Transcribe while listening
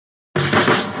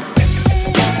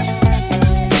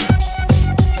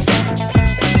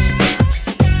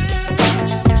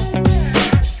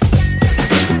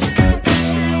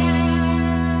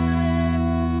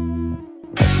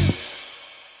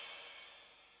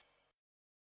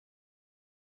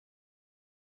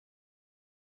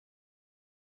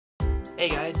Hey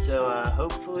guys, so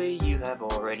hopefully you have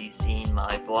already seen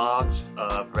my vlogs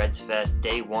of Redsfest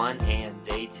Day 1 and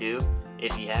Day 2.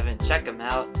 If you haven't, check them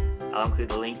out. I'll include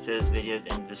the links to those videos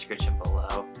in the description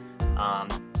below.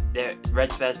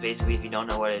 Redsfest, basically, if you don't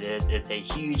know what it is, it's a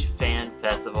huge fan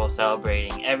festival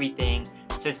celebrating everything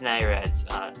Cincinnati Reds.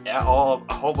 A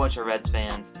whole bunch of Reds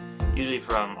fans, usually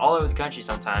from all over the country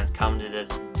sometimes, come to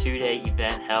this two-day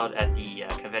event held at the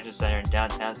Convention Center in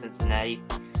downtown Cincinnati.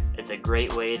 It's a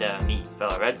great way to meet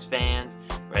fellow Reds fans,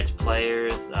 Reds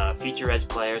players, future Reds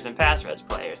players, and past Reds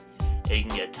players. You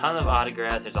can get a ton of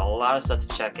autographs. There's a lot of stuff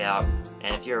to check out,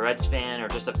 and if you're a Reds fan or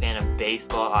just a fan of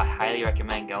baseball, I highly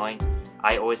recommend going.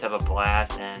 I always have a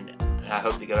blast, and I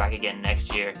hope to go back again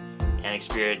next year and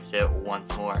experience it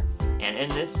once more. And in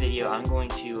this video, I'm going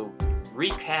to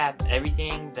recap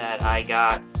everything that I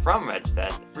got from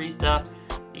Redsfest, the free stuff,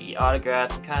 the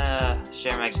autographs, and kind of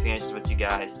share my experiences with you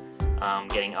guys.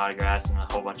 Getting autographs and a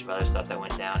whole bunch of other stuff that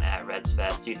went down at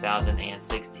Redsfest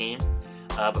 2016.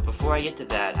 But before I get to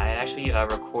that, I actually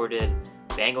recorded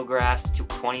Banglegrass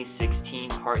 2016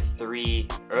 Part 3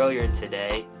 earlier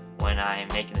today when I'm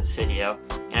making this video,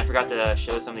 and I forgot to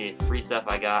show some of the free stuff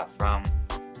I got from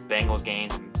Bengals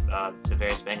games and the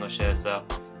various Bengals shows, so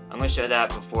I'm going to show that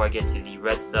before I get to the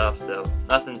red stuff, so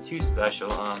nothing too special.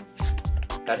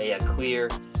 Got a clear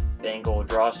Bengal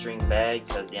drawstring bag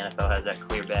because the NFL has that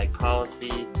clear bag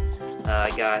policy. I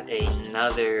got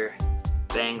another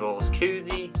Bengals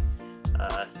koozie.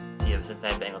 You have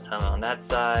Cincinnati Bengals helmet on that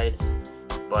side,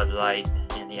 Bud Light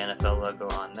and the NFL logo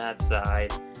on that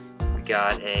side. We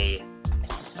got a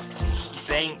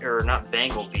not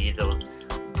Bengal beads, it was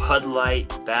Bud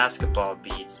Light basketball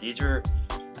beads. These were,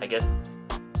 I guess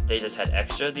they just had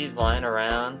extra of these lying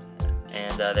around,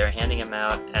 and they were handing them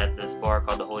out at this bar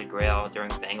called the Holy Grail during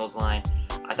Bengals line.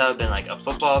 I thought it would have been like a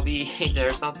football bead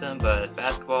or something, but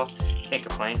basketball, can't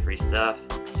complain, free stuff.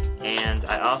 And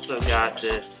I also got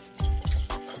this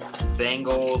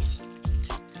Bengals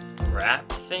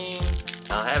wrap thing.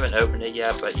 I haven't opened it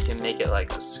yet, but you can make it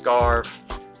like a scarf,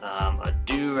 a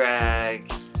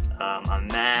do-rag, a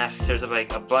mask. There's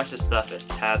like a bunch of stuff it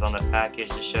has on the package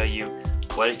to show you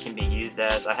what it can be used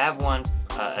as. I have one,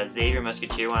 a Xavier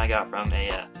Musketeer one I got from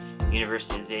a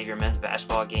University of Xavier men's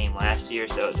basketball game last year,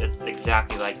 so it's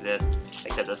exactly like this,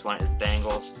 except this one is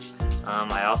Bengals.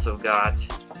 I also got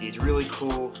these really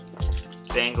cool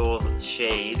Bengals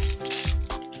shades.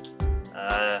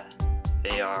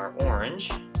 They are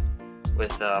orange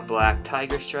with black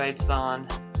tiger stripes on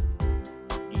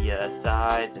the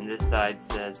sides, and this side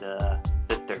says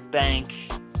Fifth Third Bank,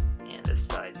 and this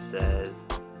side says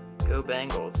Go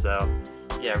Bengals. So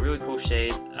yeah, really cool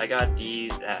shades. I got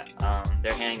these at,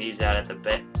 they're handing these out at the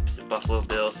Buffalo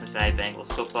Bills Cincinnati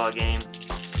Bengals football game,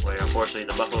 where unfortunately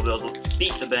the Buffalo Bills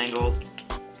beat the Bengals.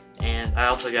 And I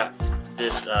also got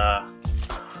this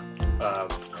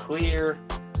clear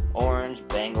orange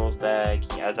Bengals bag.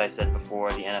 As I said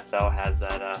before, the NFL has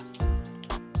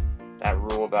that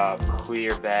rule about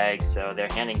clear bags, so they're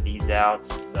handing these out.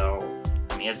 So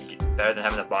I mean, it's better than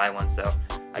having to buy one. So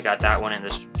I got that one and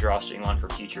this drawstring one for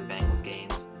future Bengals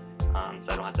games,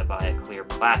 so I don't have to buy a clear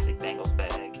plastic Bengals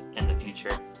bag in the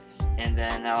future. And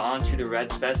then now on to the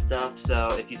Redsfest stuff. So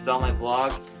if you saw my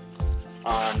vlog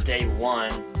on day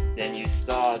 1, then you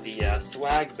saw the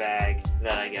swag bag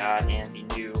that I got and the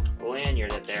new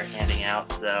lanyard that they're handing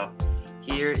out. So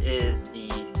here is the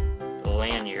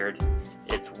lanyard.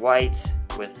 It's white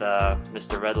with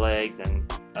Mr. Redlegs and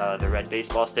the red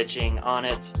baseball stitching on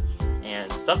it.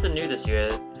 And something new this year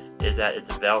is that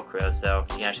it's Velcro, so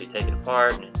you can actually take it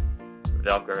apart and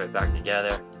Velcro it back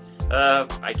together.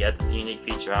 I guess it's a unique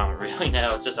feature, I don't really know,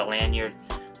 it's just a lanyard.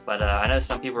 But I know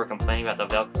some people are complaining about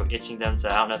the Velcro itching them, so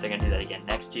I don't know if they're going to do that again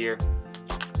next year.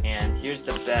 And here's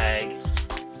the bag.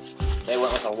 They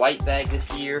went with a white bag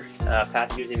this year.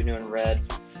 Past years they've been doing red,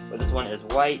 but this one is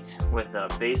white with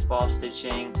baseball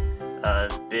stitching,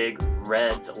 big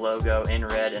Reds logo in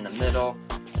red in the middle,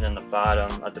 and then the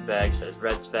bottom of the bag says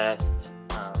Redsfest,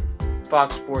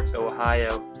 Fox Sports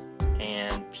Ohio,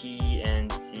 and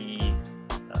PNC,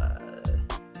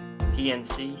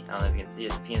 I don't know if you can see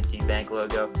it, PNC Bank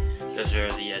logo. Those are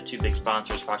the two big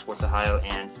sponsors, Fox Sports Ohio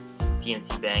and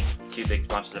PNC Bank, two big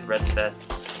sponsors of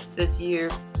Redsfest this year.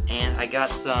 And I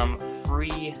got some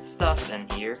free stuff in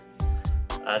here.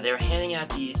 They're handing out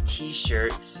these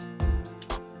t-shirts.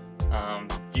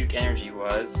 Duke Energy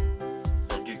was.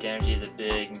 So Duke Energy is a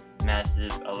big,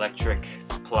 massive electric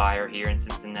supplier here in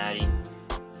Cincinnati.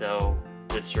 So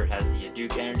this shirt has the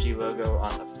Duke Energy logo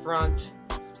on the front.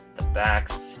 The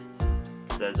backs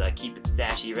says Keep It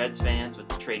Stashy Reds fans with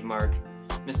the trademark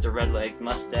Mr. Redlegs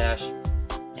mustache.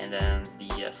 And then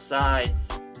the sides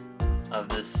of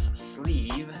this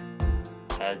sleeve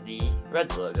has the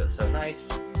Reds logo. So nice,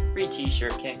 free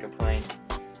t-shirt, can't complain.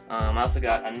 I also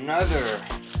got another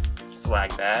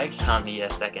swag bag on the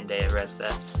second day of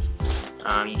Redsfest.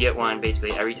 You get one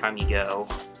basically every time you go,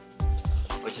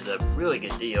 which is a really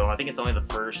good deal. I think it's only the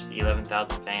first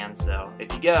 11,000 fans, so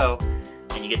if you go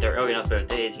and you get there early enough both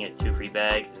days, you get 2 free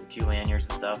bags and 2 lanyards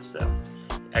and stuff. So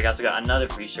I also got another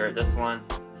free shirt. This one,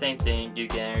 same thing,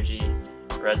 Duke Energy,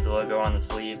 Reds logo on the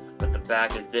sleeve, but the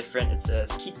back is different. It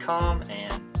says keep calm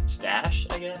and stash,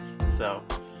 I guess. So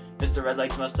Mr. Red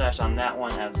likes mustache on that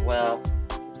one as well.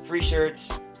 Free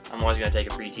shirts. I'm always gonna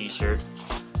take a free t-shirt.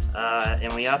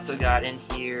 And we also got in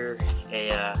here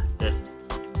a this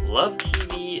Love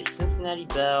TV Cincinnati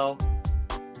Bell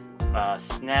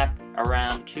snap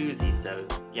around koozie. So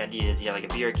the idea is you have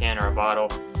like a beer can or a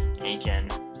bottle and you can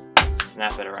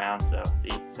snap it around. So see,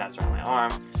 it snaps around my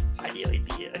arm. Ideally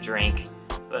be a drink.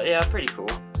 But yeah, pretty cool.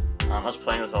 I was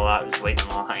playing this a lot, just waiting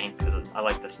in line because I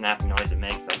like the snapping noise it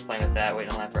makes. So I was playing with that,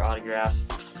 waiting in line for autographs.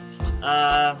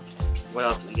 What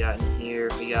else we got in here?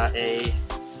 We got a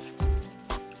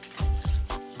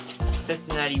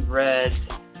Cincinnati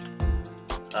Reds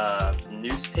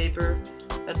newspaper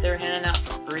that they're handing out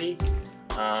for free.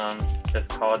 It's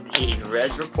called the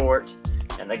Reds Report,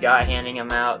 and the guy handing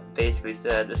them out basically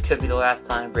said this could be the last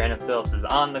time Brandon Phillips is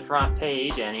on the front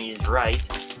page, and he's right.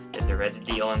 If the Reds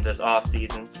deal in this off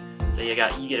season, so you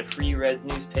get a free Reds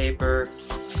newspaper.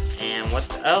 And what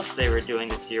else they were doing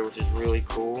this year, which is really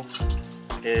cool,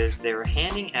 is they were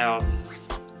handing out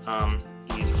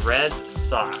these Reds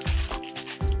socks.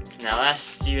 Now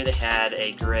last year they had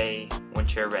a gray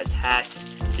winter Reds hat.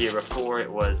 The year before it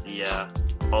was the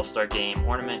All-Star Game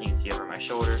ornament. You can see over my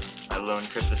shoulder, my lone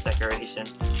Christmas decoration.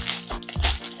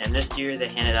 And this year they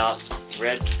handed out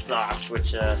Reds socks,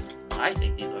 which I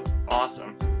think these look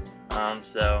awesome.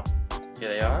 So here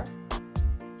they are.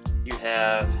 You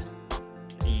have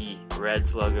the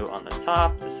Reds logo on the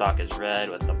top. The sock is red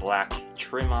with the black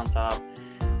trim on top.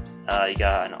 You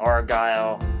got an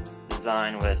Argyle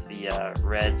design with the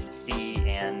Reds C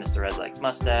and Mr. Red likes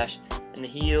mustache. And the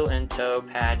heel and toe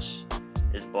patch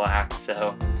is black.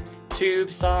 So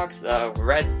tube socks,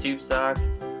 Reds tube socks.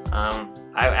 I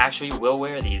actually will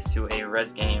wear these to a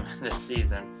Reds game this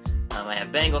season. I have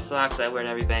Bengals socks I wear at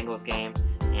every Bengals game,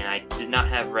 and I did not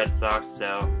have Red socks,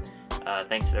 so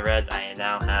thanks to the Reds, I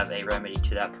now have a remedy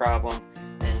to that problem,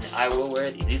 and I will wear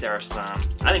these. These are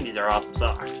I think these are awesome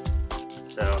socks.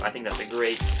 So I think that's a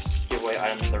great giveaway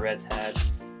item that the Reds had.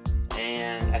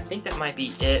 And I think that might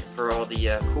be it for all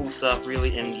the cool stuff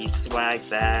really in these swag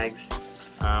bags.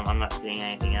 I'm not seeing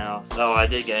anything else. Oh, I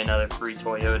did get another free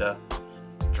Toyota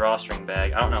drawstring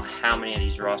bag. I don't know how many of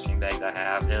these drawstring bags I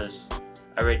have. It was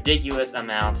a ridiculous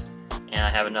amount, and I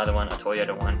have another one, a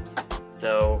Toyota one.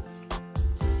 So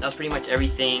that's pretty much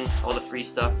everything, all the free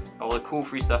stuff, all the cool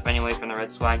free stuff anyway from the Red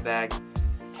swag bags.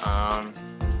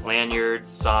 Lanyards,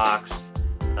 socks,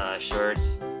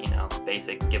 shirts, you know,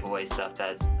 basic giveaway stuff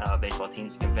that baseball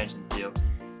teams conventions do.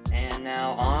 And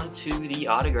now on to the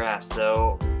autographs.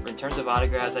 So in terms of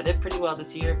autographs, I did pretty well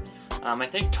this year. I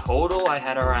think total I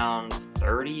had around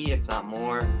 30, if not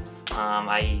more.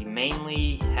 I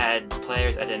mainly had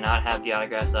players I did not have the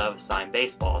autographs of sign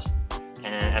baseballs.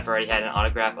 And then if I already had an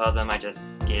autograph of them, I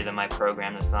just gave them my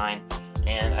program to sign.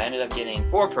 And I ended up getting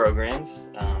 4 programs.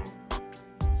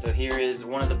 So here is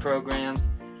one of the programs.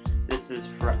 This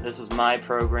was my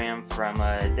program from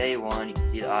day 1. You can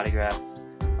see the autographs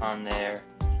on there.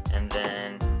 And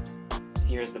then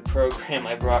here's the program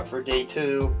I brought for day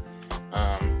 2.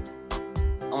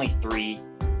 Only 3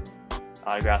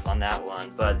 autographs on that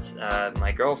one, but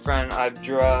my girlfriend, I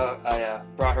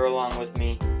brought her along with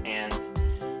me, and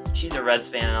she's a Reds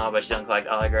fan and all, but she doesn't collect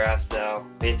autographs, so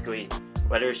basically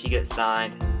whatever she gets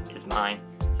signed is mine.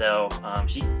 So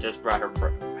she just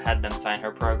had them sign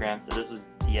her program. So this was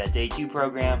the day 2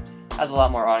 program. Has a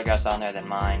lot more autographs on there than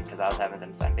mine because I was having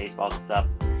them sign baseballs and stuff,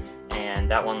 and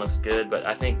that one looks good. But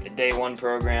I think the day 1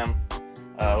 program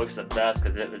looks the best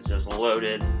because it was just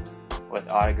loaded with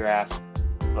autographs.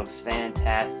 Looks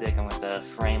fantastic. I'm going to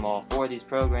frame all 4 of these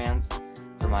programs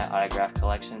for my autograph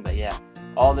collection. But yeah,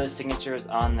 all those signatures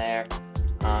on there.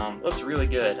 Looks really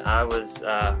good. I was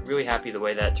really happy the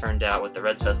way that turned out with the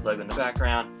Redsfest logo in the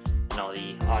background and all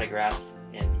the autographs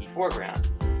in the foreground.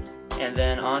 And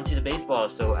then on to the baseball.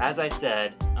 So as I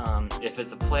said, if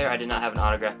it's a player I did not have an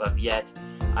autograph of yet,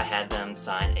 I had them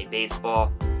sign a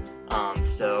baseball.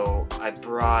 So I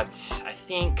brought, I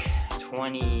think,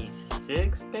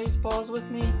 26 baseballs with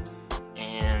me,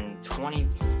 and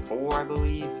 24, I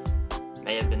believe,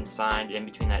 may have been signed in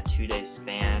between that 2-day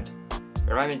span.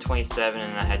 It might have been 27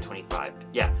 and I had 25.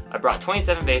 Yeah, I brought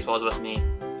 27 baseballs with me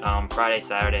Friday,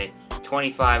 Saturday.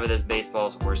 25 of those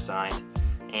baseballs were signed.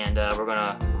 And we're going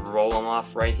to roll them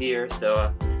off right here.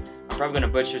 So I'm probably going to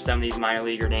butcher some of these minor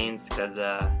leaguer names because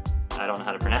I don't know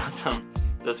how to pronounce them.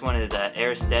 So this one is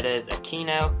Aristides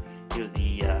Aquino. He was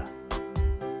the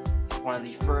one of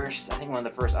the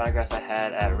first autographs I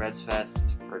had at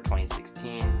Redsfest for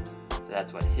 2016. So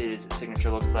that's what his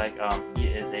signature looks like. He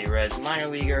is a Reds minor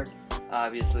leaguer,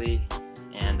 obviously,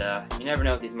 and you never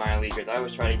know with these minor leaguers. I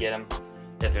always try to get them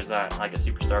if there's like a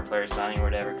superstar player signing or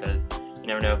whatever, because you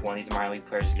never know if one of these minor league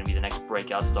players is going to be the next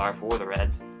breakout star for the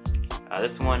Reds.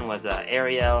 This one was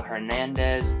Ariel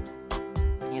Hernandez.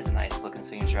 He has a nice looking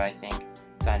signature, I think.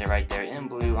 Signed it right there in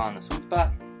blue on the sweet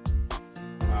spot.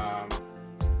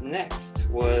 Next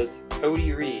was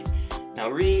Cody Reed. Now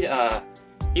Reed,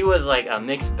 he was like a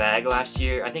mixed bag last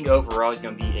year. I think overall he's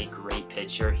going to be a great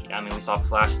pitcher. I mean, we saw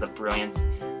flashes of brilliance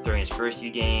during his first few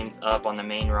games up on the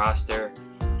main roster,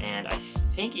 and I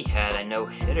think he had a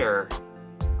no-hitter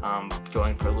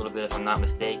going for a little bit if I'm not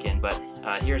mistaken. But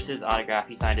here's his autograph.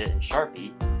 He signed it in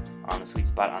Sharpie on the sweet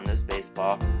spot on this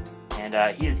baseball, and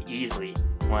he is easily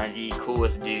one of the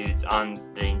coolest dudes on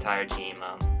the entire team.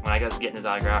 When I was getting his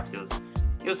autograph,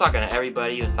 he was talking to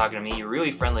everybody. He was talking to me.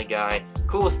 Really friendly guy,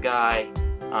 coolest guy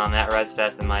at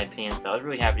Redsfest in my opinion. So I was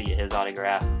really happy to get his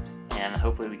autograph, and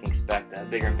hopefully we can expect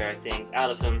bigger and better things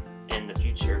out of him in the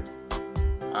future.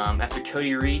 After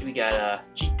Cody Reed, we got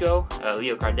Chico,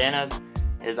 Leo Cardenas.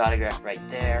 His autograph right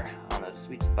there on the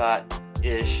sweet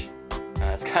spot-ish.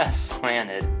 It's kind of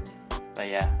slanted, but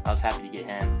yeah, I was happy to get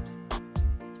him.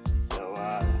 So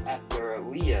after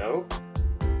Leo,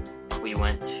 we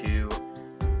went to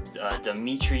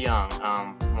Dimitri Young,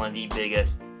 one of the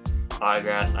biggest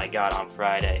autographs I got on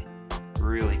Friday.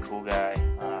 Really cool guy,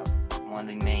 one of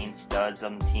the main studs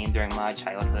on the team during my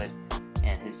childhood,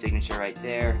 and his signature right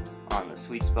there on the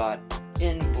sweet spot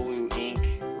in blue ink.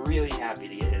 Really happy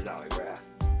to get his autograph.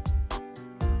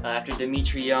 After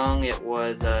Dimitri Young, it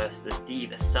was the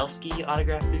Steve Selski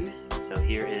autograph booth. So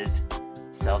here is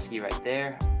Selski right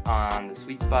there on the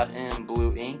sweet spot in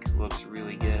blue ink. Looks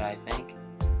really good, I think.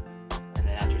 And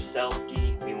then after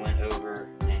Selski, we went over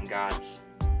and got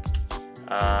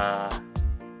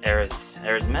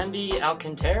Arismendi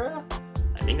Alcantara.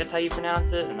 I think that's how you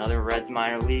pronounce it. Another Reds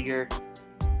minor leaguer.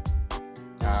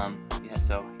 Yeah,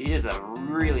 so he is a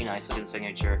really nice looking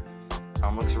signature.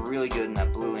 Looks really good in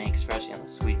that blue ink, especially on the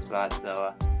sweet spot.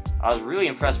 So I was really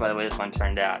impressed by the way this one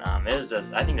turned out. It was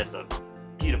just, I think that's a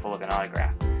beautiful looking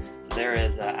autograph. So there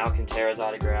is Alcantara's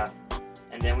autograph.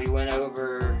 And then we went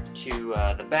over to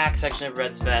the back section of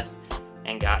Redsfest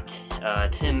and got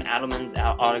Tim Adelman's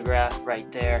autograph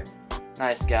right there.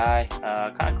 Nice guy,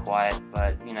 kind of quiet,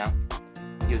 but you know,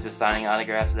 he was just signing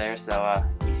autographs there, so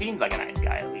he seems like a nice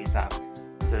guy at least.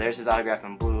 So there's his autograph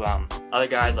in blue. Other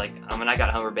guys, like when I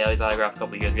got Homer Bailey's autograph a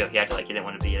couple years ago, he acted like he didn't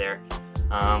want to be there.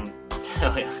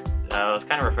 So it was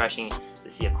kind of refreshing to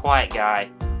see a quiet guy,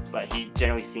 but he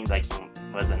generally seems like he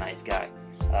was a nice guy.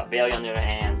 Bailey, on the other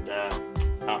hand,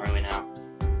 I don't really know.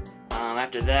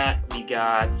 After that, we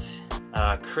got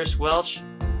Chris Welch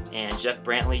and Jeff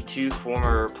Brantley, two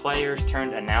former players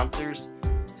turned announcers.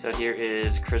 So here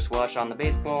is Chris Welch on the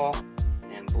baseball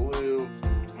in blue,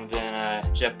 and then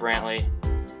Jeff Brantley,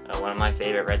 one of my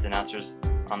favorite Reds announcers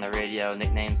on the radio,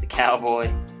 nicknames the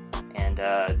Cowboy. And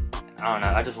I don't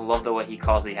know, I just love the way he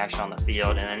calls the action on the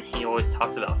field, and then he always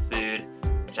talks about food,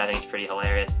 which I think is pretty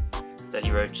hilarious. So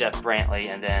he wrote Jeff Brantley,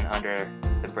 and then under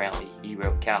the Brantley he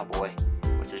wrote Cowboy,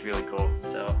 which is really cool.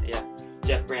 So yeah,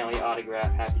 Jeff Brantley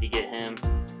autograph, happy to get him.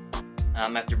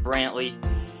 After Brantley,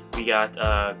 we got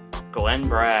Glenn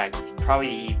Braggs,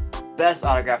 probably the best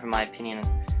autograph in my opinion.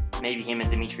 Maybe him and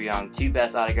Dimitri Young, two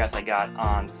best autographs I got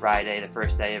on Friday, the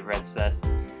first day of Redsfest.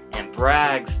 And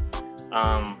Braggs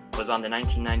was on the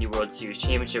 1990 World Series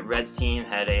Championship Reds team,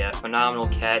 had a phenomenal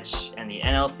catch in the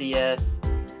NLCS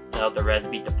to help the Reds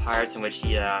beat the Pirates, in which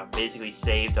he basically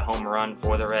saved a home run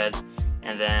for the Reds.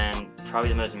 And then probably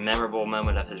the most memorable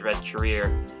moment of his Reds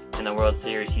career in the World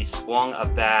Series, he swung a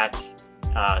bat,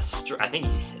 I think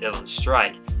it was a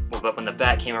strike, but when the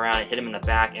bat came around, it hit him in the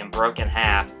back and broke in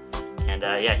half. And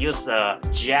yeah, he was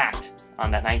jacked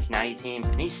on that 1990 team,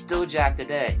 and he's still jacked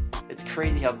today. It's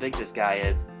crazy how big this guy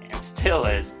is, and still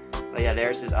is. But yeah,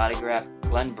 there's his autograph,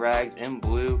 Glenn Braggs in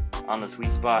blue on the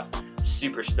sweet spot.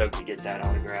 Super stoked to get that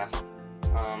autograph.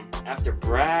 After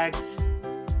Braggs,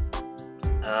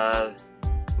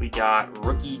 we got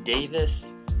Rookie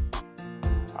Davis,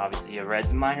 obviously a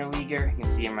Reds minor leaguer. You can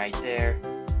see him right there,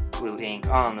 blue ink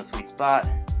on the sweet spot.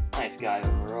 Nice guy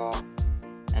overall.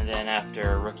 And then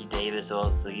after Rookie Davis, it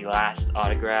was the last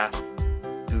autograph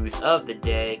booth of the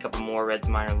day. A couple more Reds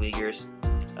minor leaguers.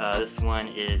 This one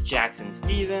is Jackson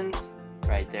Stevens,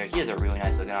 right there. He has a really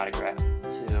nice looking autograph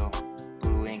too.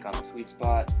 Blue ink on the sweet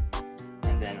spot.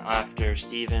 And then after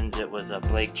Stevens, it was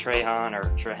Blake Trahan, or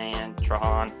Trahan.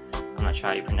 I'm not sure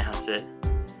how you pronounce it.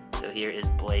 So here is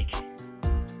Blake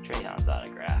Trahan's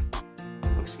autograph.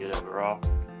 Looks good overall.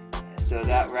 So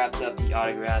that wrapped up the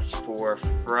autographs for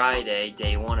Friday,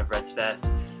 day 1 of Redsfest.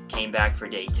 Came back for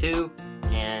day 2,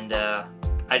 and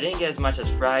I didn't get as much as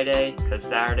Friday because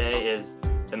Saturday is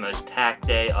the most packed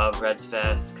day of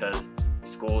Redsfest because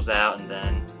school's out and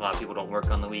then a lot of people don't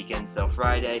work on the weekend. So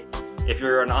Friday, if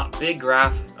you're not big if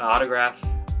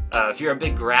you're a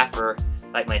big grapher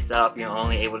like myself, you're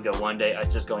only able to go one day. I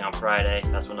was just going on Friday.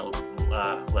 That's when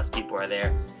less people are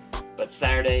there. But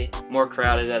Saturday, more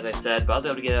crowded, as I said, but I was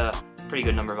able to get a pretty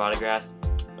good number of autographs,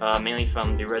 mainly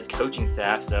from the Reds coaching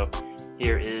staff. So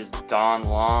here is Don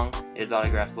Long. His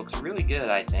autograph looks really good,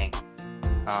 I think.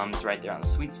 It's right there on the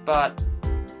sweet spot,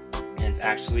 and it's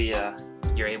actually,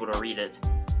 you're able to read it.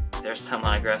 There's some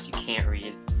autographs you can't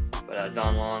read, but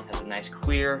Don Long has a nice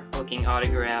clear looking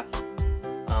autograph.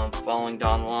 Following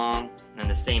Don Long, in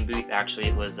the same booth, actually,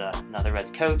 it was another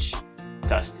Reds coach,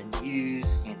 Dustin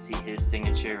Hughes. You can see his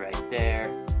signature right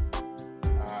there.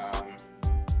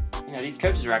 You know, these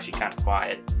coaches were actually kind of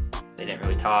quiet. They didn't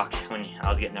really talk when I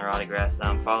was getting their autographs.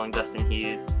 Following Dustin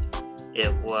Hughes,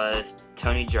 it was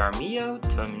Tony Jaramillo,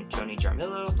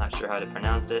 not sure how to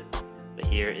pronounce it, but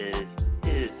here is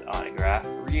his autograph,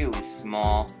 really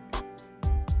small,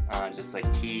 just like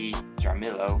T.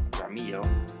 Jaramillo.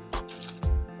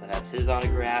 So that's his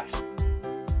autograph.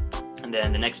 And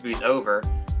then the next booth over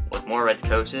was more Reds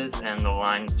coaches, and the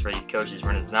lines for these coaches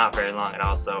were not very long at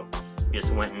all, so we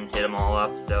just went and hit them all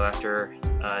up. So after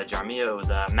Jaramillo, it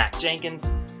was Mac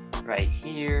Jenkins right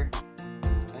here.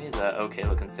 He has an okay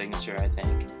looking signature, I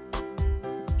think.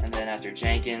 And then after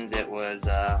Jenkins, it was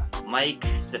Mike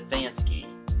Stefanski.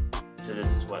 So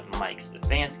this is what Mike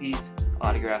Stefanski's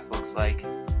autograph looks like.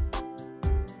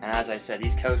 And as I said,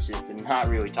 these coaches did not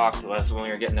really talk to us when we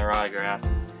were getting their autographs.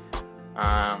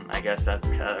 I guess that's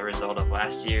a result of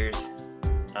last year's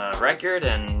record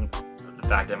and the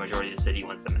fact that the majority of the city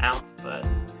wants them out, but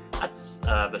that's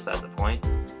besides the point.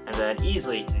 And then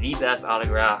easily the best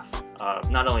autograph of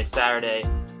not only Saturday,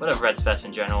 but of Redsfest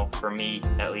in general, for me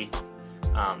at least,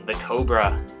 the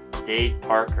Cobra, Dave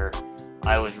Parker.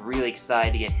 I was really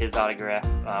excited to get his autograph.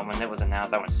 When it was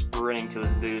announced, I went sprinting to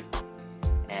his booth,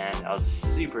 and I was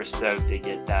super stoked to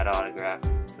get that autograph.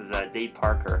 It was Dave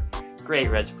Parker, great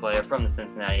Reds player from the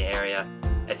Cincinnati area.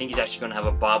 I think he's actually going to have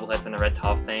a bobblehead from the Reds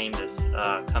Hall of Fame this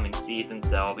coming season,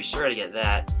 so I'll be sure to get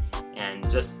that. And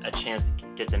just a chance to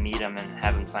get to meet him and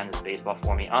have him sign this baseball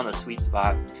for me on the sweet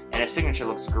spot. And his signature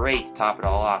looks great to top it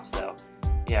all off, so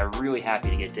yeah, really happy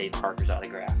to get Dave Parker's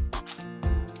autograph.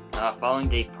 Following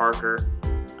Dave Parker,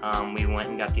 we went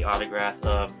and got the autographs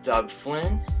of Doug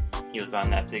Flynn. He was on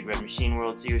that Big Red Machine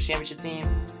World Series Championship team.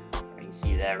 You can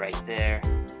see that right there.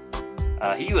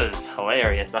 He was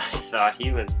hilarious, I thought.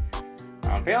 He was,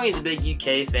 apparently he's a big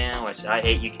UK fan, which I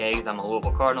hate UK because I'm a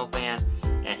Louisville Cardinal fan.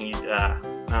 And he's,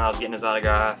 when I was getting his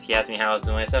autograph, he asked me how I was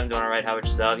doing. I said, I'm doing alright, how about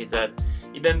yourself? He said,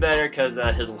 you've been better because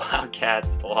his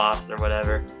Wildcats lost or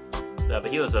whatever. So,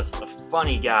 but he was a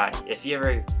funny guy. If you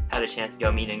ever had a chance to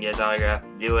go meet him and get his autograph,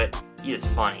 do it. He is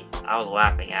funny. I was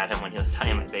laughing at him when he was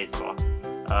signing my baseball.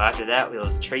 After that, it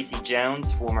was Tracy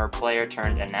Jones, former player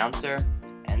turned announcer.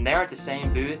 And they're at the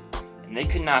same booth, and they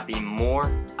could not be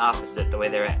more opposite the way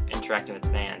they're interacting with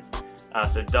fans.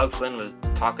 So Doug Flynn was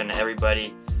talking to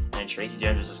everybody, and Tracy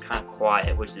Jones was just kind of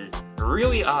quiet, which is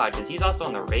really odd because he's also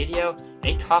on the radio, and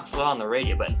he talks a lot on the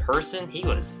radio, but in person, he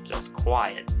was just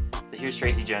quiet. So here's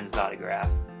Tracy Jones' autograph.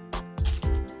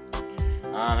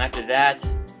 After that,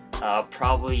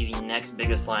 probably the next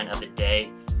biggest line of the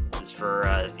day was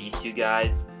for these two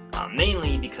guys,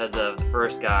 mainly because of the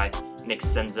first guy, Nick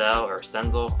Senzel.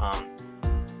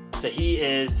 So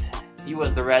he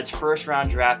was the Reds' first round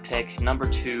draft pick, number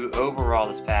 2 overall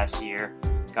this past year.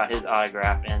 Got his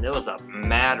autograph, and it was a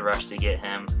mad rush to get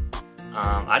him.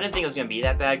 I didn't think it was going to be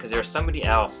that bad because there was somebody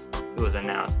else who was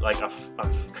announced, like a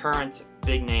current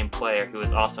big name player who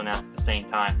was also announced at the same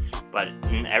time, but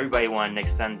everybody wanted Nick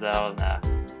Senzel,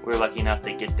 and we were lucky enough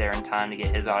to get there in time to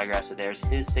get his autograph. So there's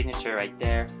his signature right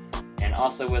there, and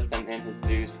also with him in his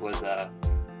booth was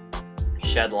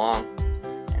Shed Long,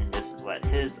 and this is what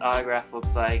his autograph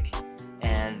looks like.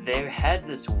 And they had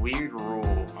this weird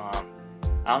rule,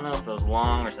 I don't know if it was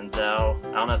Long or Senzel,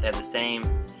 I don't know if they had the same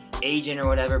agent or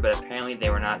whatever, but apparently they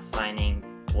were not signing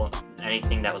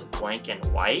anything that was blank and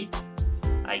white.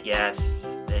 I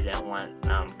guess they didn't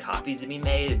want copies to be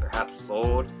made and perhaps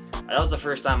sold. That was the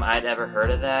first time I'd ever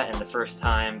heard of that, and the first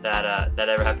time that that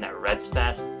ever happened at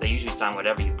Redsfest. They usually sign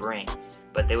whatever you bring,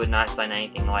 but they would not sign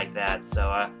anything like that.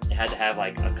 So it had to have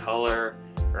like a color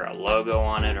or a logo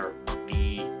on it, or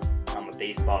be a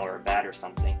baseball or a bat or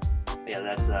something. But yeah,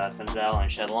 that's Cincy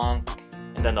and Shenlong.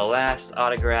 And then the last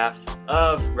autograph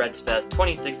of Redsfest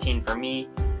 2016 for me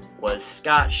was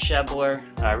Scott Schebler.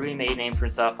 Really made a name for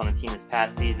himself on the team this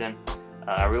past season.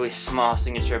 A really small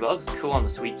signature, but looks cool on the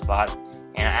sweet spot.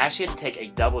 And I actually had to take a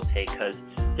double take because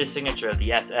his signature,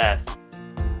 the SS,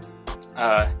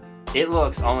 it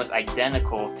looks almost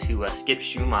identical to Skip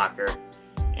Schumacher.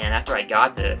 And after I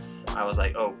got this, I was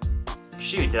like, oh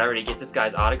shoot, did I already get this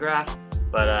guy's autograph?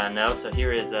 But no, so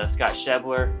here is Scott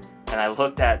Schebler. And I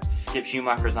looked at Skip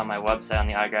Schumacher's on my website on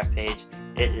the autograph page.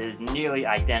 It is nearly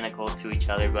identical to each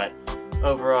other, but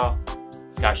overall,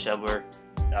 Scott Schebler,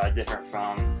 different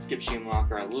from Skip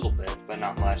Schumacher a little bit, but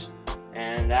not much.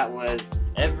 And that was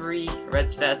every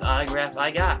Redsfest autograph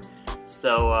I got.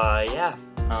 So yeah,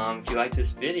 if you like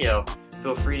this video,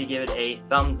 feel free to give it a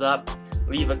thumbs up,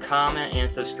 leave a comment,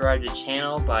 and subscribe to the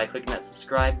channel by clicking that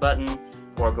subscribe button,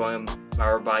 or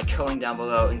by going down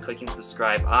below and clicking the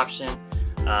subscribe option.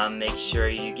 Make sure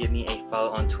you give me a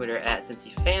follow on Twitter at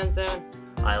Cincy Fan Zone.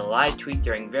 I live tweet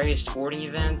during various sporting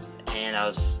events, and I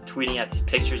was tweeting out these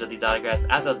pictures of these autographs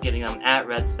as I was getting them at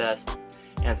Redsfest.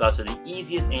 And it's also the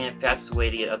easiest and fastest way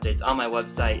to get updates on my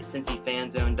website,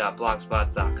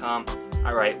 cincyfanzone.blogspot.com.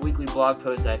 I write weekly blog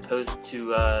posts I post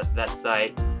to that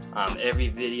site. Every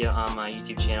video on my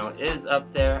YouTube channel is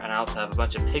up there, and I also have a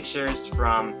bunch of pictures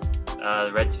from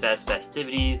the Redsfest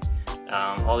festivities.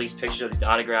 All these pictures of these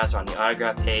autographs are on the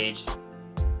autograph page,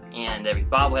 and every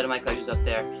bobblehead of my collection is up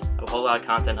there. I have a whole lot of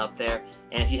content up there,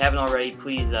 and if you haven't already,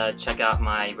 please check out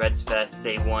my Redsfest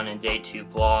Day 1 and Day 2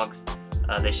 vlogs.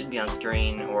 They should be on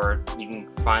screen, or you can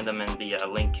find them in the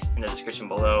link in the description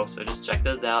below, so just check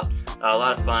those out. A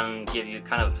lot of fun, give you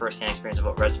kind of a first-hand experience of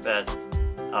what Redsfest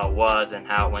was and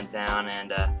how it went down.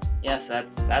 And yes,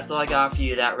 that's all I got for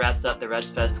you. That wraps up the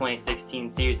Redsfest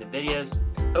 2016 series of videos.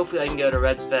 Hopefully I can go to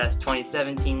Redsfest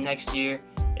 2017 next year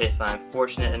if I'm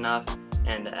fortunate enough.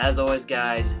 And as always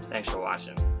guys, thanks for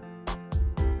watching.